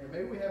it for granted.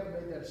 Maybe we haven't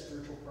made that a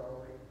spiritual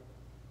priority.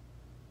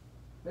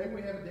 Maybe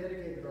we haven't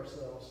dedicated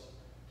ourselves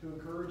to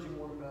encouraging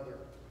one another,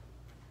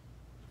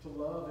 to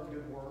love and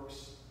good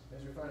works,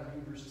 as we find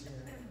in Hebrews 10.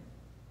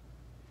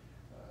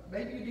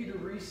 Maybe you need to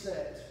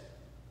reset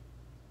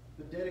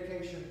the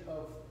dedication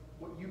of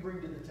what you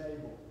bring to the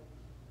table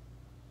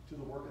to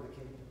the work of the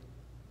kingdom.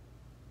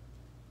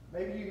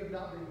 Maybe you have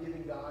not been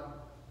giving God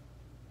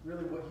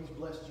really what he's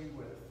blessed you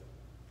with.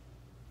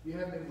 You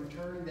haven't been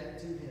returning that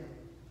to him.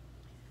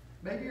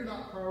 Maybe you're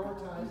not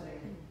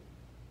prioritizing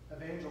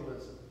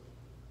evangelism.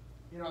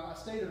 I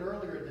stated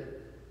earlier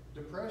that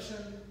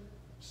depression,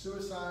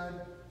 suicide,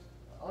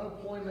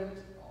 unemployment,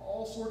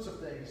 all sorts of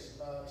things,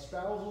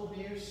 spousal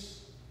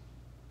abuse,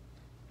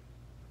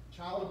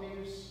 child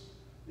abuse,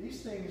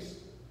 these things,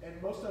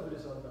 and most of it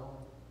is unknown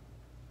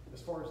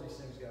as far as these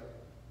things go.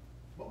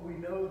 But we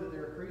know that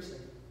they're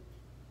increasing.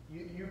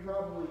 You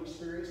probably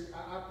experienced,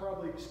 I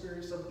probably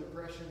experienced some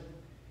depression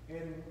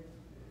and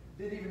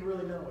didn't even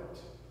really know it,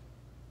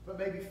 but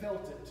maybe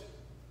felt it,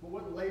 but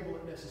wouldn't label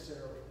it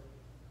necessarily.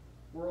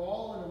 We're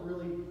all in a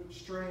really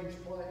strange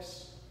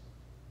place.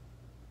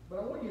 But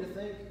I want you to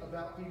think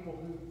about people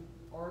who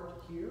aren't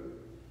here.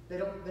 They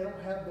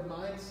don't have the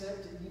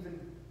mindset to even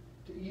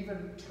to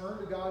even turn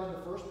to God in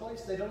the first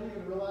place. They don't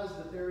even realize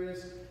that there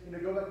is,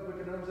 go back to the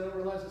book of Numbers, they don't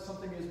realize that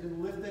something has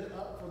been lifted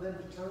up for them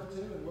to turn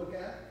to and look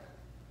at.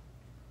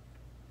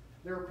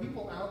 There are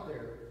people out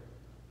there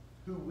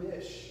who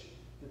wish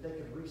that they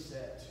could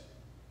reset.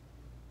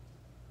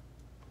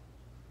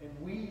 And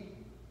we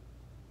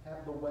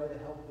have the way to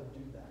help them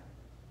do that.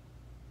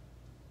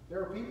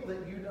 There are people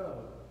that you know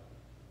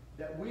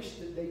that wish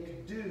that they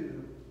could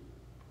do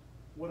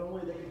what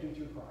only they could do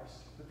through Christ,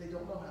 but they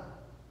don't know how.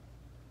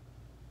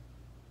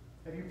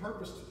 Have you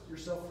purposed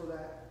yourself for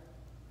that?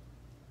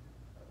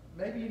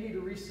 Maybe you need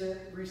to reset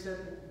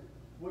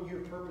what you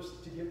have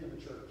purposed to give to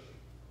the church.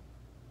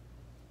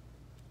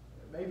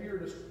 Maybe you're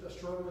just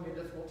struggling a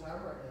difficult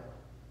time right now,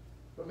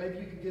 but maybe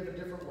you can give in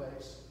different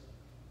ways.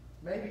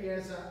 Maybe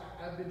as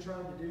I've been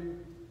trying to do,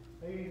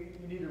 maybe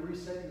you need to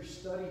reset your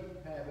study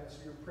habits,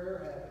 your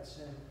prayer habits,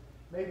 and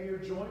maybe your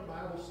joint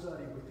Bible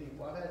study with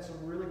people. I've had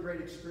some really great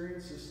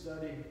experiences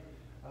studying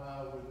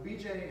with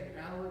BJ and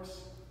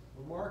Alex,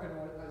 with Mark and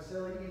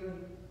Iseli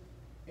even,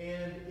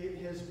 and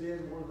it has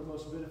been one of the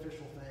most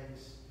beneficial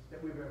things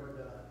that we've ever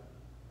done.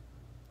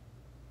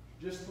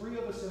 Just 3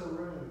 of us in a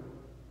room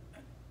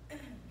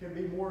can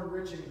be more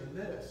enriching than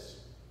this.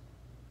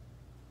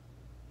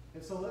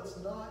 And so let's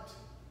not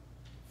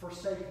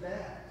forsake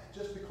that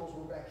just because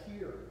we're back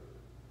here.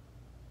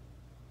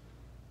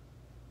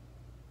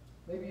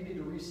 Maybe you need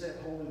to reset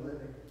holy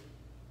living.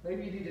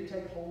 Maybe you need to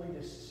take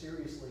holiness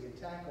seriously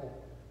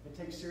and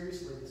take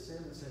seriously the sin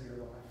that's in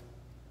your life.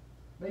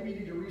 Maybe you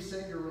need to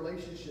reset your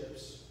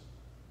relationships.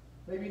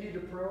 Maybe you need to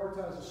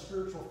prioritize a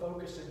spiritual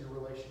focus in your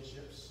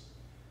relationships.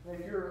 And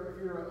if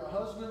you're a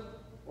husband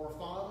or a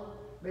father,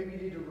 maybe you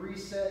need to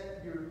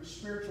reset your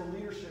spiritual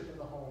leadership in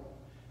the home.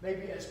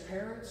 Maybe as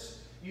parents,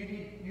 you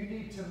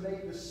need to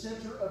make the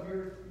center of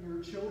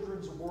your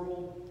children's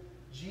world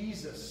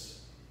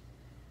Jesus.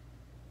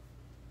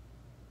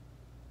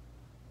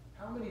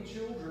 How many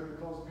children,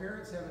 because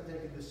parents haven't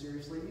taken this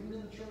seriously, even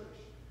in the church,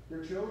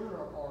 their children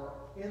are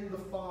in the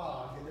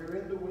fog and they're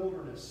in the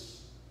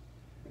wilderness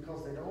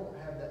because they don't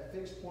have that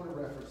fixed point of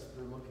reference that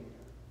they're looking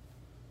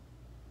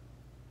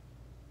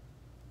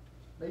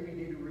at. Maybe you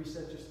need to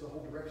reset just the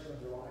whole direction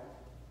of your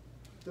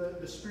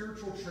life. The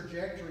spiritual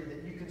trajectory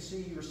that you can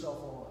see yourself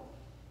on.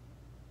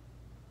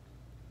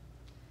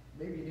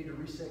 Maybe you need to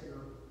reset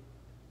your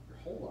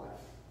whole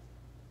life.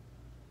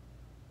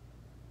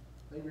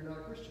 Maybe you're not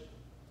a Christian.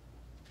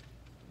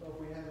 I don't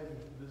know if we have any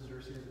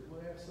visitors here. Do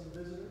we have some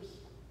visitors?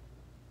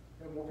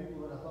 We have more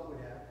people than I thought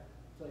we'd have.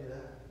 I'll tell you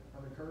that.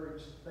 I'm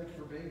encouraged. Thank you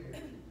for being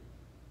here.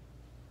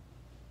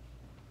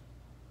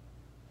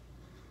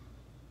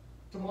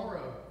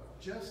 Tomorrow,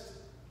 just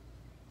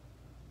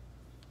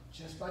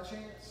by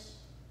chance,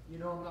 I'm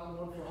not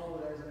one for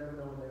holidays. I never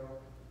know when they are.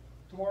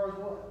 Tomorrow's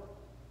what?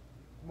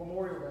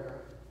 Memorial Day.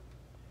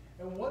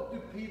 And what do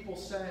people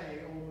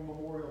say on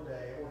Memorial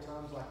Day or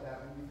times like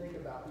that when you think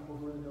about people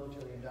who are in the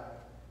military and died?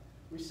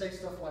 We say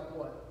stuff like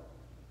what?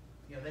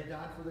 They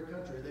died for their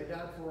country. They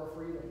died for our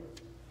freedom.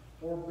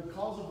 Or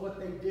because of what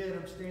they did,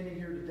 I'm standing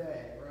here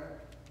today, right?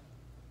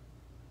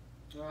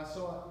 I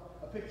saw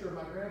a picture of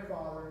my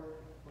grandfather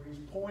where he's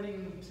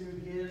pointing to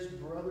his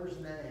brother's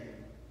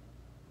name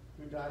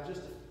who died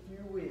just a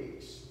few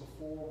weeks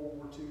before World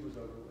War II was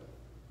over with.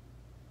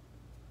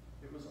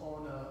 It was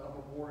on a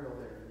memorial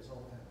there in his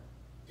hometown.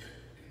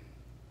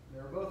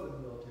 They were both in the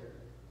military.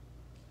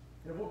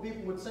 And what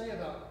people would say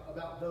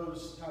about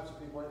those types of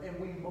people, and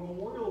we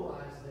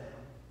memorialize them.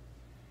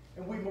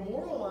 And we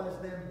memorialize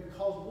them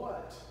because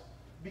what?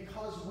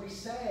 Because we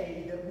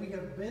say that we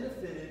have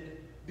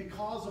benefited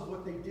because of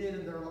what they did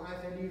in their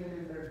life and even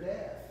in their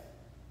death.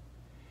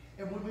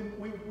 And when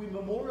we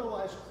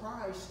memorialize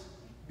Christ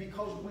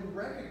because we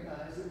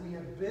recognize that we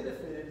have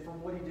benefited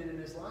from what he did in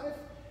his life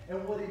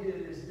and what he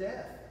did in his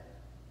death.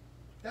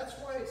 That's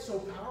why it's so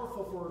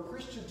powerful for a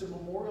Christian to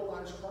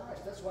memorialize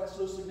Christ. That's why it's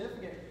so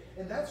significant.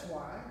 And that's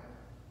why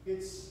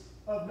it's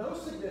of no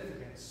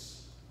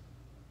significance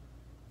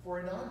for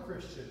a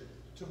non-Christian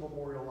to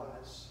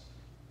memorialize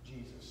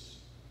Jesus.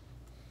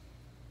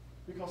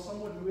 Because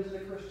someone who isn't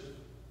a Christian,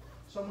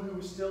 someone who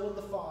is still in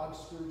the fog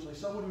spiritually,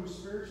 someone who is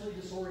spiritually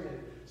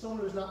disoriented, someone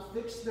who has not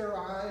fixed their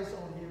eyes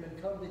on him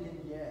and come to him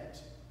yet,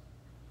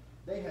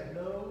 they have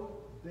no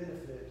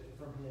benefit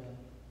from him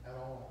at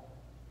all.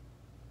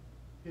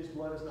 His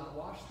blood has not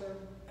washed them.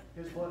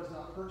 His blood has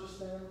not purchased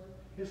them.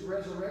 His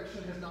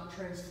resurrection has not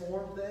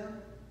transformed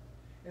them.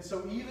 And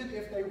so even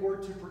if they were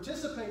to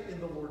participate in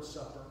the Lord's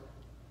Supper,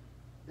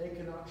 they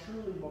cannot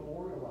truly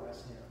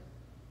memorialize him.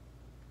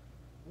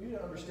 We need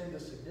to understand the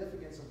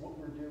significance of what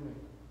we're doing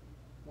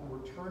when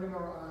we're turning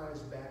our eyes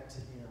back to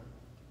him.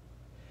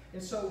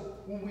 And so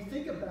when we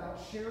think about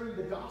sharing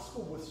the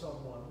gospel with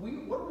someone,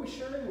 what are we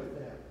sharing with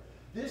them?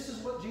 This is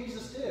what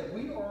Jesus did.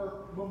 We are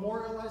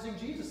memorializing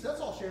Jesus. That's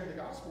all sharing the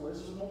gospel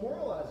is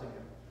memorializing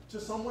him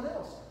to someone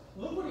else.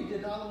 Look what he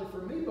did not only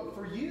for me, but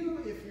for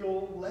you if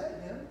you'll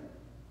let him.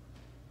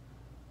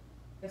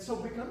 And so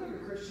becoming a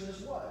Christian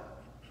is what?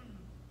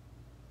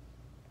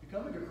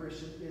 Becoming a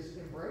Christian is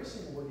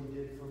embracing what he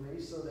did for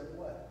me so that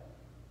what?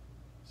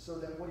 so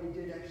that what he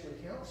did actually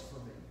counts for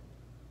me.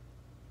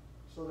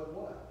 So that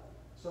what?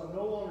 So I'm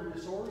no longer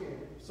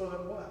disoriented. So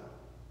that what?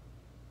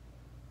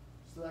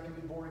 So that I can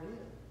be born again.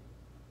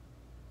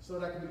 So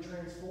that I can be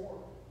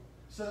transformed.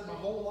 So that my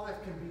whole life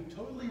can be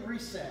totally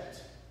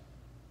reset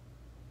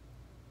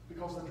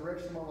because the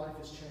direction of my life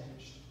has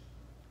changed.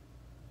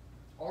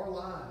 Our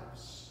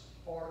lives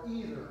are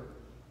either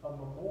a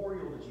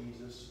memorial to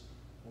Jesus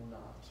or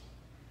not.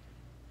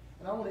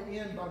 And I want to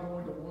end by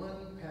going to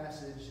one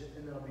passage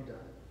and then I'll be done.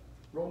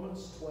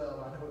 Romans 12.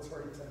 I know it's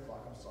already 10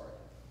 o'clock. I'm sorry.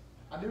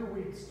 I knew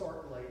we'd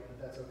start late,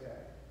 but that's okay.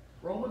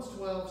 Romans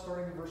 12,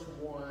 starting in verse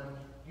 1.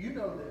 You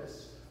know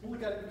this. We'll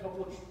look at it in a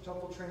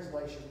couple of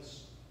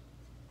translations.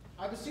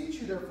 I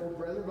beseech you, therefore,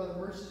 brethren, by the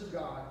mercies of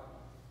God,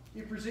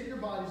 you present your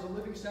bodies a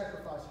living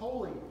sacrifice,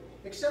 holy,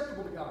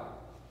 acceptable to God,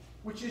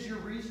 which is your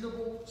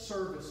reasonable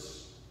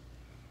service.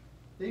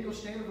 The English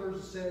Standard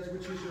Version says,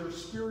 which is your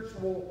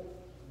spiritual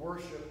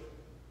worship.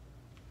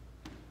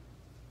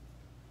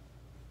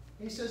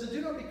 He says, and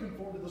do not be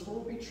conformed to this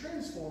world, be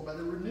transformed by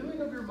the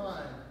renewing of your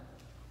mind,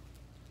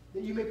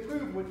 that you may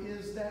prove what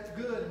is that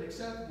good and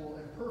acceptable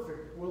and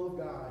perfect will of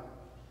God.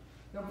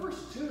 Now,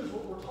 verse 2 is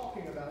what we're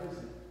talking about,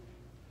 isn't it?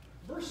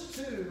 Verse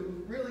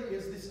 2 really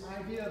is this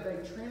idea of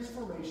a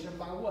transformation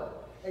by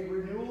what? A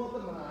renewal of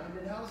the mind.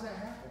 And how does that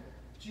happen?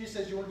 Jesus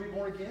says, you want to be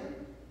born again?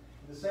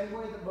 In the same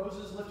way that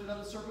Moses lifted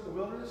up the serpent in the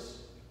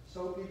wilderness,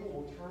 so people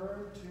will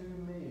turn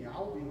to me. I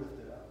will be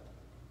lifted up.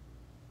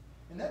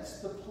 And that's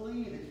the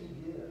plea that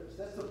he gives.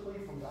 That's the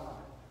plea from God.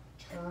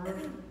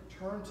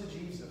 Turn to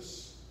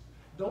Jesus.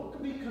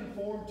 Don't be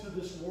conformed to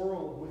this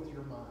world with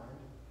your mind,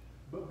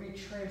 but be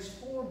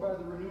transformed by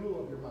the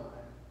renewal of your mind.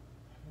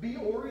 Be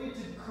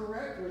oriented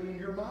correctly in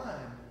your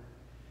mind.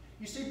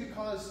 You see,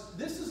 because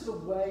this is the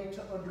way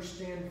to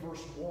understand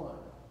verse 1.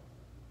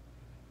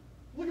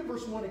 Look at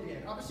verse 1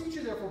 again. I beseech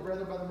you, therefore,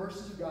 brethren, by the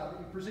mercies of God, that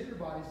you present your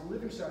bodies a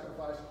living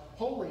sacrifice,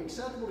 holy,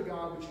 acceptable to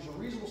God, which is your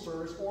reasonable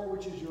service, or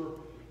which is your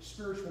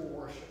spiritual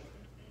worship.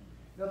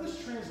 Now,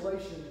 this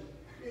translation,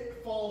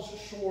 it falls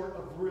short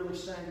of really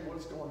saying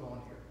what's going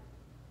on here.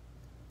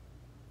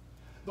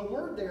 The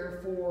word there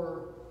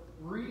for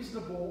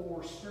reasonable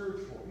or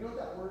spiritual, you know what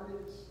that word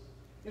is?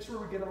 It's where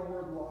we get our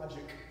word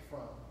logic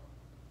from.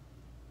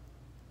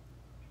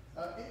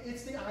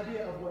 It's the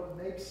idea of what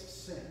makes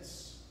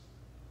sense.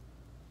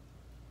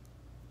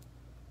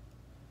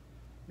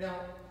 Now,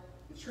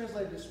 it's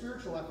translated as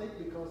spiritual, I think,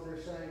 because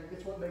they're saying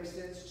it's what makes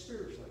sense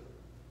spiritually.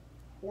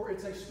 Or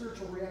it's a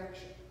spiritual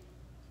reaction.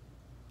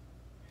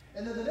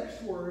 And then the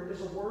next word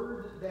is a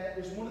word that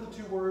is one of the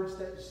two words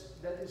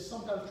that is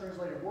sometimes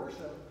translated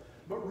worship,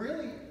 but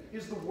really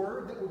is the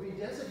word that would be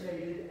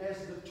designated as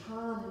the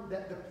term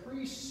that the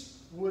priests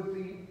would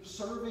be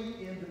serving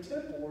in the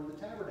temple or the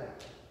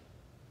tabernacle.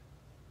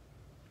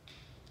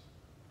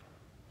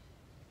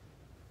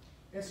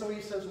 And so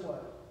he says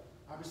what?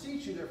 I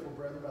beseech you, therefore,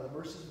 brethren, by the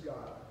mercies of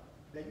God,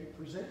 that you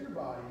present your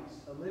bodies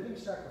a living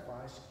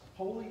sacrifice,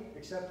 holy,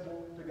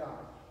 acceptable to God.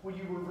 When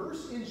you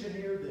reverse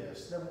engineer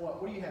this, then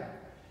what? What do you have?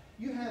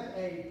 You have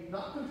a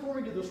not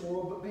conforming to this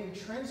world, but being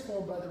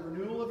transformed by the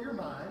renewal of your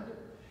mind.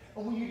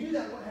 And when you do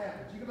that, what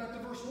happens? You go back to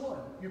verse 1.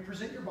 You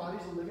present your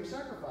bodies a living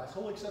sacrifice,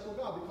 holy, acceptable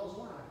to God. Because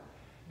why?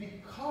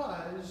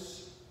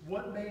 Because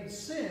what made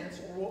sense,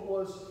 or what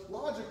was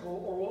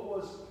logical, or what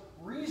was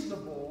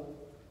reasonable,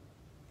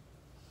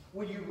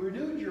 when you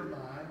renewed your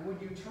mind, when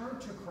you turned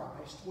to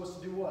Christ, was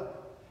to do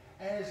what?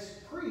 As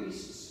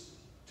priests,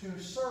 to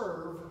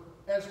serve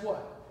as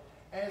what?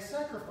 As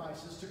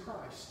sacrifices to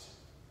Christ.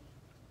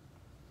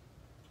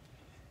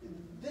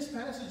 This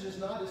passage is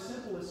not as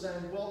simple as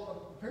saying,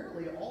 well,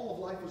 apparently all of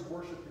life is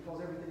worship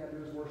because everything I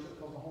do is worship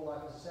because my whole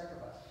life is a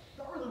sacrifice.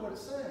 Not really what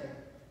it's saying.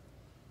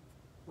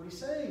 What he's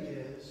saying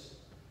is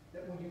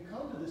that when you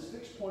come to this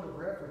fixed point of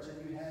reference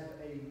and you have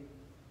a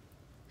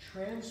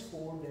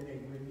transformed and a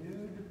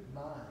renewed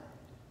mind,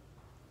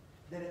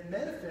 then it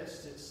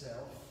manifests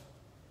itself.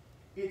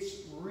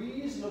 Its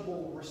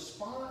reasonable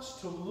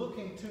response to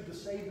looking to the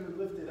Savior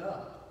lifted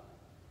up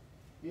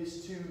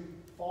is to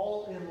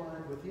fall in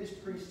line with his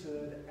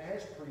priesthood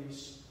as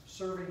priests,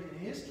 serving in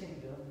his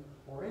kingdom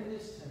or in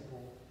his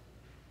temple,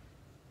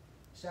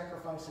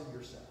 sacrificing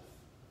yourself.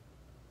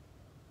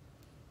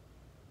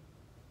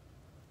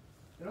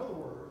 In other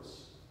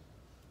words,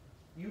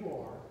 you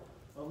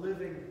are a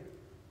living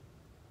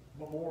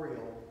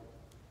memorial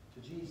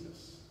to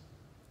Jesus,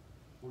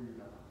 or you're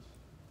not.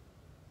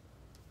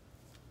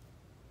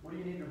 What do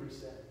you need to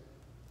reset?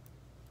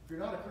 If you're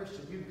not a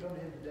Christian, you can come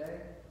to him today.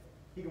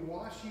 He can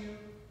wash you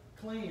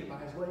clean by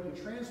his way. He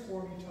can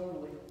transform you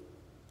totally.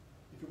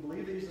 If you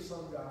believe that he's the Son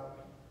of God,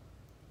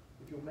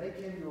 if you'll make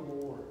him your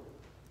Lord,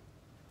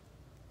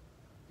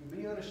 if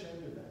you'll be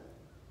unashamed of that,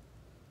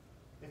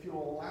 if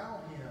you'll allow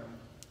him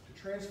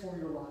to transform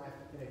your life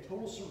in a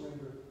total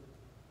surrender,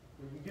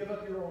 where you give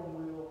up your own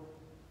will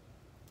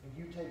and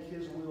you take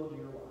his will to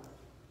your life.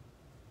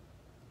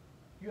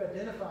 You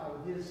identify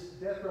with his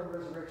death, burial,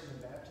 resurrection,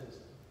 and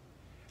baptism.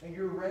 And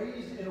you're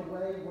raised in a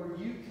way where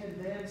you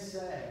can then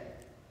say,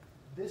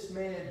 This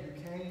man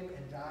who came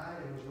and died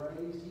and was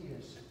raised, he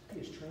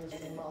has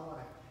transformed my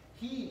life.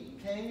 He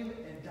came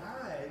and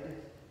died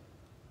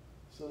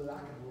so that I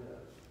could live.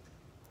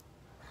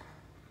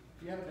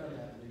 If you haven't done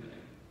that, do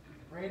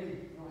that. Randy,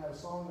 you'll have a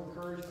song of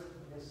encouragement.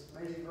 Yes,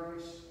 Amazing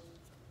Grace.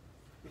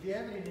 If you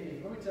have any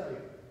need, let me tell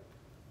you,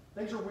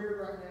 things are weird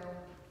right now.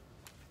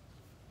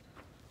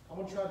 I'm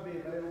going to try to be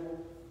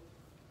available.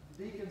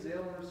 Deacons,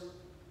 elders,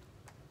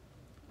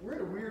 we're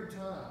in a weird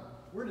time.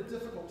 We're in a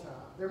difficult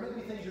time. There may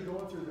be things you're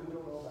going through that we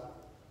don't know about.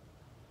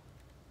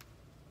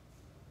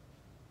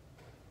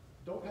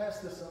 Don't pass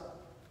this up.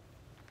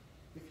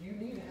 If you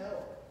need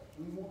help,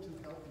 we want to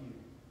help you.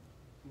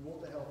 We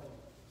want to help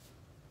you.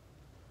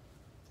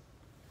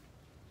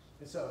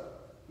 And so,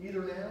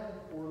 either now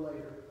or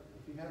later,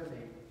 if you have a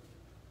need,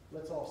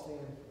 let's all stand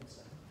and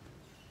sing.